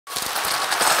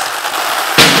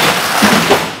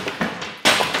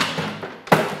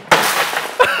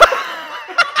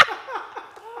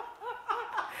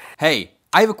Hey,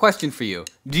 I have a question for you.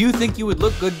 Do you think you would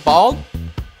look good bald?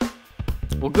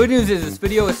 Well, good news is this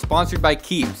video is sponsored by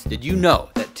Keeps. Did you know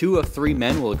that 2 of 3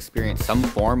 men will experience some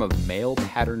form of male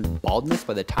pattern baldness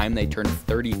by the time they turn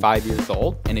 35 years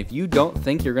old? And if you don't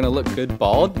think you're gonna look good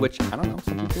bald, which I don't know,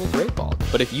 some people look great bald,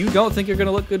 but if you don't think you're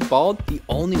gonna look good bald, the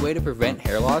only way to prevent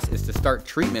hair loss is to start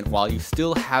treatment while you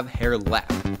still have hair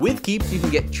left. With Keeps, you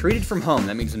can get treated from home.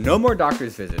 That means no more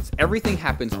doctor's visits. Everything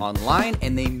happens online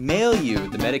and they mail you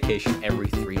the medication every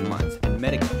 3 months. And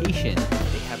medication,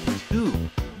 they have 2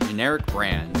 generic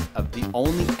brands of the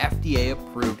only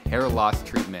FDA-approved hair loss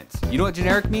treatments. You know what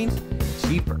generic means?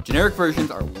 Cheaper. Generic versions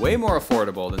are way more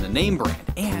affordable than the name brand.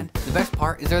 And the best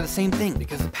part is they're the same thing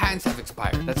because the patents have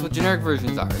expired. That's what generic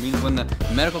versions are. It means when the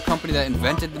medical company that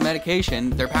invented the medication,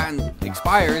 their patent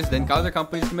expires, then other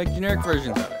companies can make generic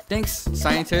versions of it. Thanks,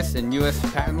 scientists and US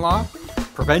patent law.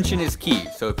 Prevention is key,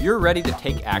 so if you're ready to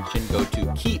take action, go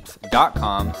to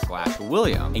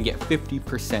keeps.com/William and get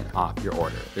 50% off your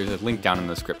order. There's a link down in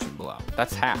the description below.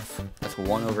 That's half. That's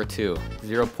 1/2,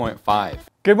 0.5.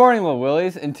 Good morning, Little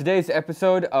Willies. In today's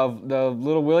episode of the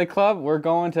Little Willie Club, we're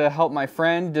going to help my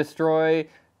friend destroy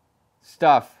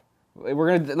stuff. We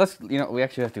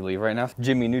actually have to leave right now.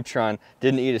 Jimmy Neutron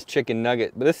didn't eat his chicken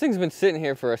nugget, but this thing's been sitting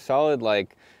here for a solid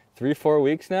like 3-4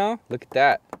 weeks now. Look at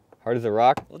that. Hard as a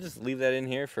rock. We'll just leave that in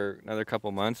here for another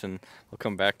couple months and we'll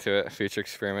come back to it, a future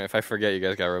experiment. If I forget, you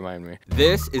guys gotta remind me.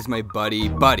 This is my buddy,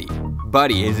 Buddy.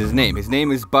 Buddy is his name. His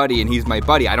name is Buddy and he's my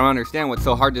buddy. I don't understand what's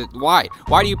so hard to, why?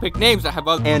 Why do you pick names that have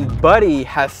other? And Buddy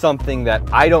has something that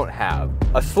I don't have.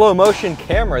 A slow motion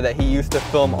camera that he used to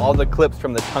film all the clips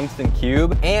from the tungsten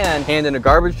cube and hand in a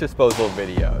garbage disposal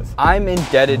videos. I'm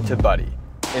indebted to Buddy.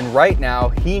 And right now,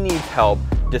 he needs help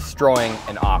destroying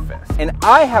an office. And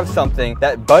I have something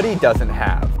that Buddy doesn't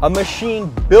have. A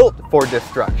machine built for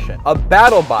destruction. A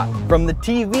BattleBot from the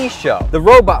TV show. The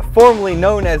robot formerly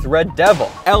known as Red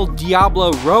Devil. El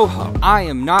Diablo Rojo. I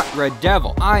am not Red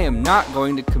Devil. I am not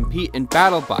going to compete in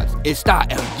BattleBots. Está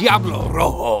El Diablo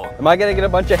Rojo. Am I gonna get a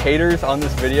bunch of haters on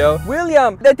this video?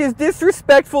 William, that is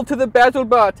disrespectful to the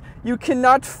BattleBot. You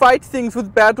cannot fight things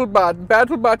with BattleBot.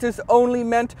 BattleBot is only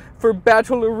meant for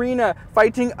Battle Arena,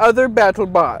 fighting other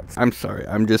BattleBots. I'm sorry,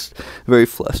 I'm just very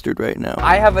flustered right now.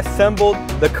 I have assembled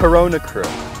the Corona crew,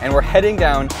 and we're heading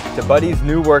down to Buddy's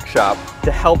new workshop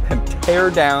to help him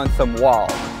tear down some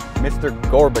walls. Mr.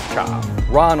 Gorbachev,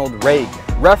 Ronald Reagan,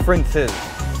 references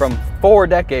from 4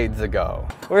 decades ago.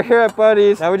 We're here at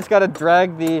Buddy's. Now we just gotta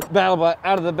drag the BattleBot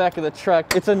out of the back of the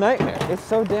truck. It's a nightmare. It's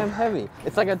so damn heavy.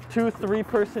 It's like a 2-3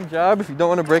 person job if you don't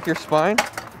want to break your spine.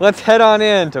 Let's head on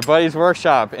in to Buddy's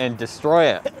workshop and destroy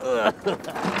it.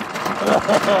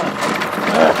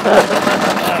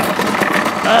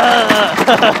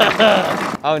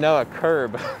 Oh no, a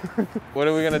curb. What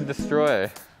are we gonna destroy?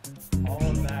 All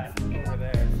of that over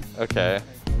there. Okay.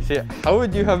 See, how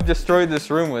would you have destroyed this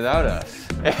room without us?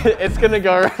 It's gonna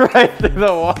go right through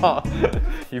the wall.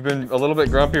 You've been a little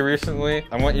bit grumpy recently.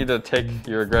 I want you to take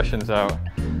your aggressions out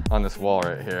on this wall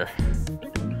right here.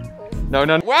 No,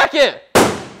 no, whack it!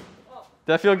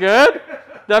 That feel good?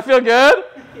 That feel good?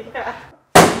 Yeah.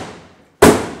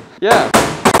 Yeah.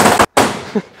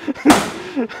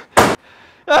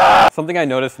 Something I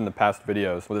noticed in the past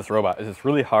videos with this robot is it's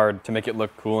really hard to make it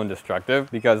look cool and destructive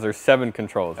because there's 7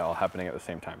 controls all happening at the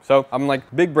same time. So I'm like,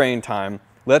 big brain time.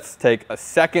 Let's take a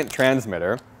second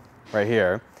transmitter right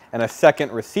here and a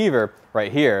second receiver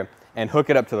right here and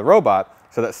hook it up to the robot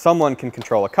so that someone can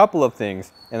control a couple of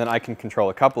things and then I can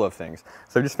control a couple of things.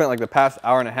 So I just spent like the past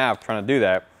hour and a half trying to do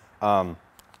that. And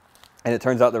it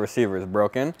turns out the receiver is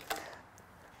broken.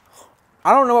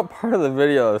 I don't know what part of the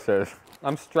video this is.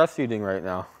 I'm stress eating right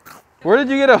now. Where did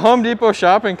you get a Home Depot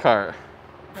shopping cart?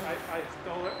 I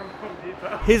stole it from Home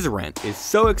Depot. His rent is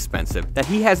so expensive that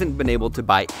he hasn't been able to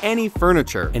buy any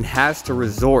furniture and has to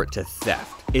resort to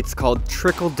theft. It's called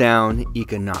trickle-down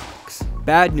economics.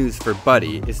 Bad news for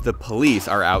Buddy is the police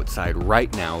are outside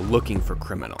right now looking for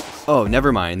criminals. Oh,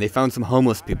 never mind, they found some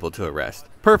homeless people to arrest.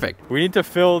 Perfect. We need to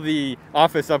fill the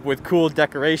office up with cool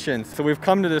decorations. So we've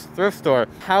come to this thrift store.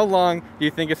 How long do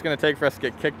you think it's gonna take for us to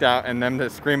get kicked out and them to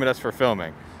scream at us for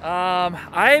filming?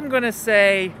 I'm gonna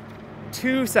say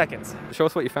 2 seconds. Show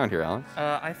us what you found here, Alan.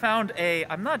 I found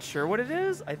I'm not sure what it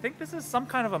is. I think this is some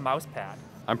kind of a mouse pad.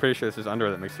 I'm pretty sure this is underwear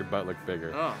that makes your butt look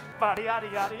bigger. Oh. Yada,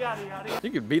 yada, yada, yada.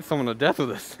 You could beat someone to death with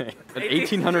this thing.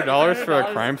 $1,800 for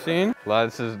a crime scene?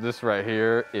 Lads, this right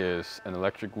here is an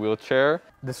electric wheelchair.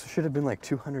 This should have been like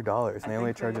 $200 and they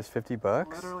only charge us 50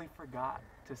 bucks. Literally forgot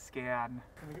to scan.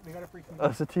 We got a freaking. Oh,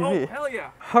 it's a TV. Oh, hell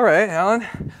yeah. All right, Alan.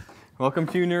 Welcome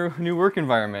to your new work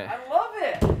environment. I love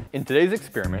it. In today's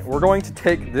experiment, we're going to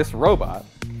take this robot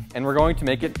and we're going to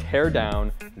make it tear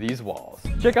down these walls.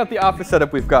 Check out the office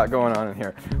setup we've got going on in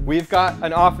here. We've got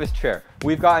an office chair,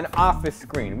 we've got an office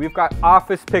screen, we've got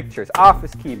office pictures,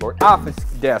 office keyboard, office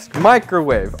desk,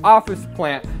 microwave, office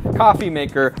plant, coffee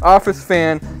maker, office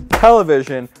fan,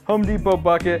 television, Home Depot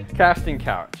bucket, casting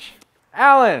couch.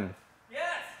 Alan! Yes!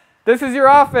 This is your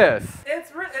office!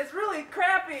 It's really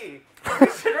crappy!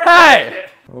 Hey!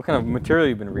 What kind of material have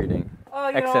you been reading?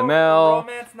 XML,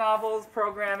 romance novels,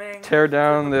 programming. tear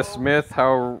down this myth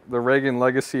how the Reagan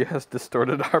legacy has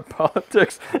distorted our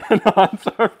politics and haunts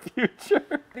our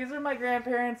future. These are my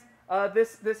grandparents.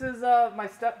 This is my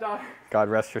stepdaughter. God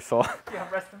rest your soul. Yeah,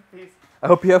 rest in peace. I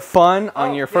hope you have fun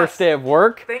on your first day of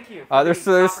work. Thank you.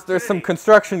 There's some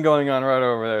construction going on right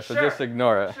over there, so just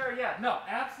ignore it. Sure, yeah. No,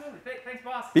 absolutely. Thanks,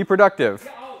 boss. Be productive.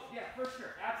 Yeah, yeah, for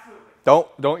sure. Absolutely.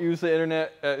 Don't use the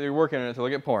internet, your work internet, to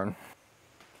look at porn.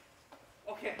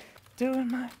 Okay. Doing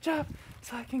my job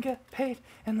so I can get paid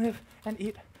and live and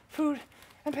eat food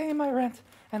and pay my rent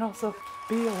and also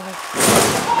be alive. Oh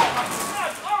my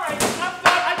God! All right, I'm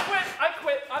done. I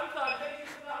quit. I'm done. Thank you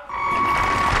for that.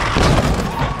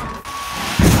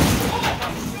 Oh my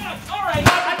God! All right,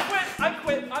 I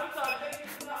quit. I'm done. Thank you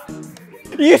for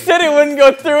that. You said it wouldn't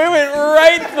go through. It went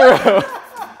right through.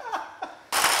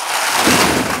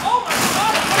 Oh my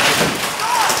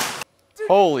God! Dude,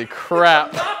 Holy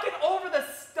crap. knocking over the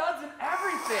studs and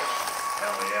everything.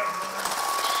 Hell yeah.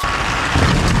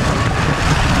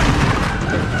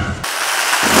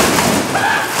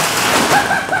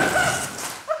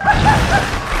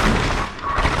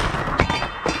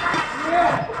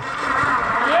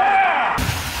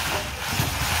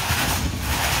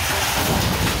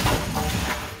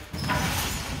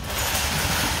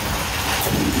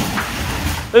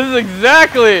 This is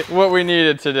exactly what we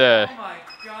needed today. Oh my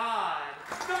God.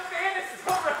 The fan is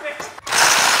over there.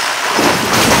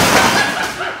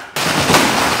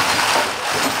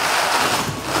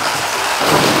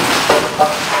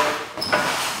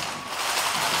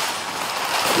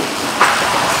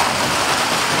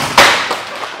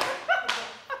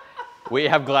 We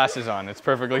have glasses on. It's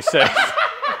perfectly safe.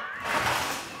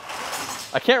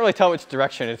 I can't really tell which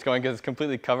direction it's going because it's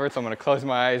completely covered, so I'm going to close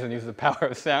my eyes and use the power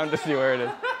of sound to see where it is.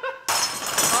 Oh,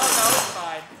 no, it's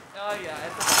fine. Oh, yeah,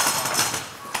 it's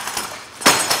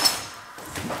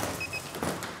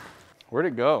fine. Where'd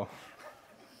it go?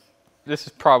 This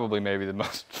is probably maybe the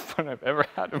most fun I've ever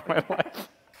had in my life.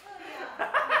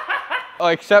 Oh,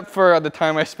 except for the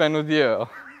time I spend with you.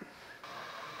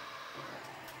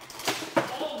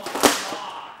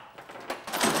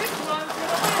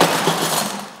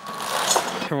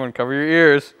 Everyone cover your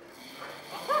ears.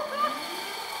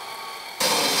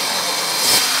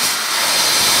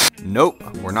 Nope,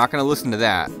 we're not gonna listen to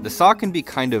that. The saw can be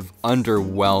kind of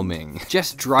underwhelming.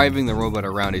 Just driving the robot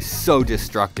around is so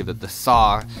destructive that the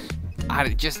saw,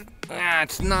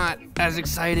 it's not as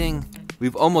exciting.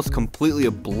 We've almost completely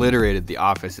obliterated the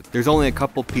office. There's only a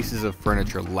couple pieces of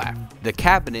furniture left. The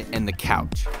cabinet and the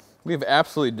couch. We've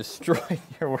absolutely destroyed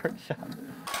your workshop.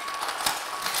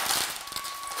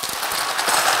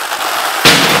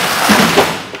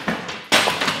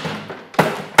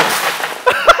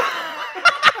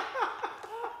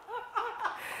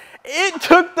 It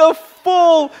took the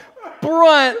full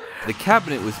brunt. The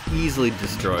cabinet was easily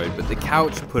destroyed, but the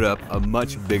couch put up a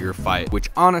much bigger fight, which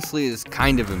honestly is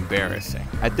kind of embarrassing.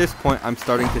 At this point, I'm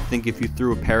starting to think if you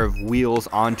threw a pair of wheels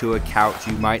onto a couch,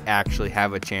 you might actually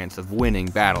have a chance of winning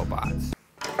BattleBots.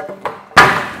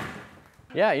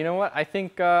 Yeah, you know what? I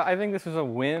think this was a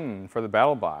win for the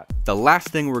BattleBot. The last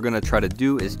thing we're gonna try to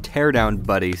do is tear down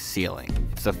Buddy's ceiling.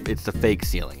 It's the fake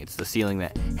ceiling. It's the ceiling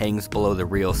that hangs below the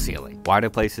real ceiling. Why do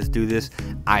places do this?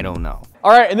 I don't know.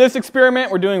 All right, in this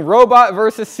experiment, we're doing robot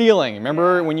versus ceiling.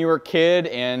 Remember when you were a kid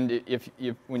and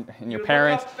when your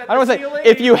parents, I don't want to say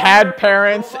if you had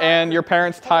parents and your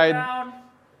parents tied.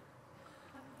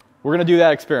 We're gonna do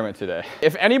that experiment today.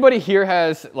 If anybody here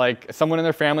has like someone in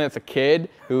their family that's a kid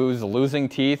who's losing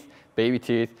teeth, baby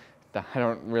teeth, I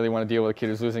don't really want to deal with a kid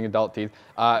who's losing adult teeth,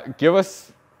 give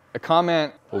us a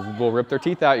comment. We'll rip their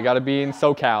teeth out. You gotta be in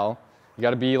SoCal. You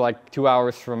gotta be like 2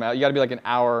 hours from, you gotta be like an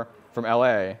hour from LA,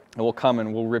 and we'll come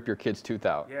and we'll rip your kid's tooth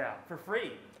out. Yeah, for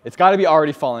free. It's gotta be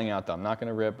already falling out though. I'm not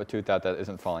gonna rip a tooth out that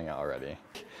isn't falling out already.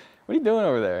 What are you doing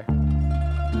over there?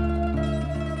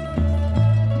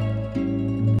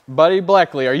 Buddy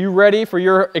Bleckley, are you ready for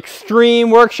your extreme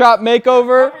workshop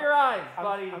makeover? Cover your eyes,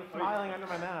 buddy. I'm smiling under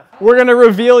my mask. We're gonna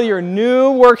reveal your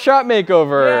new workshop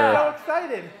makeover. Yeah. So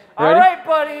excited. All right,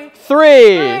 buddy.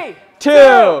 3,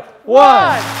 2,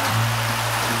 1.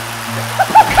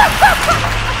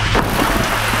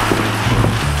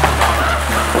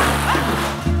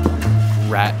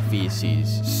 Rat feet.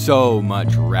 feces, so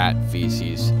much rat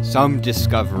feces. Some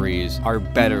discoveries are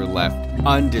better left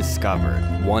undiscovered.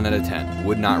 1 out of 10.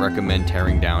 Would not recommend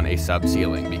tearing down a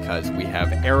sub-ceiling because we have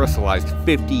aerosolized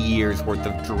 50 years worth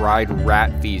of dried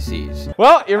rat feces.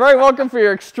 Well, you're very welcome for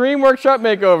your extreme workshop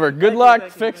makeover. Good luck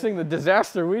fixing the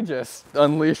disaster we just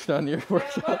unleashed on your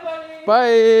workshop.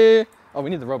 Bye. Oh, we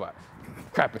need the robot.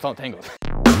 Crap, it's all tangled.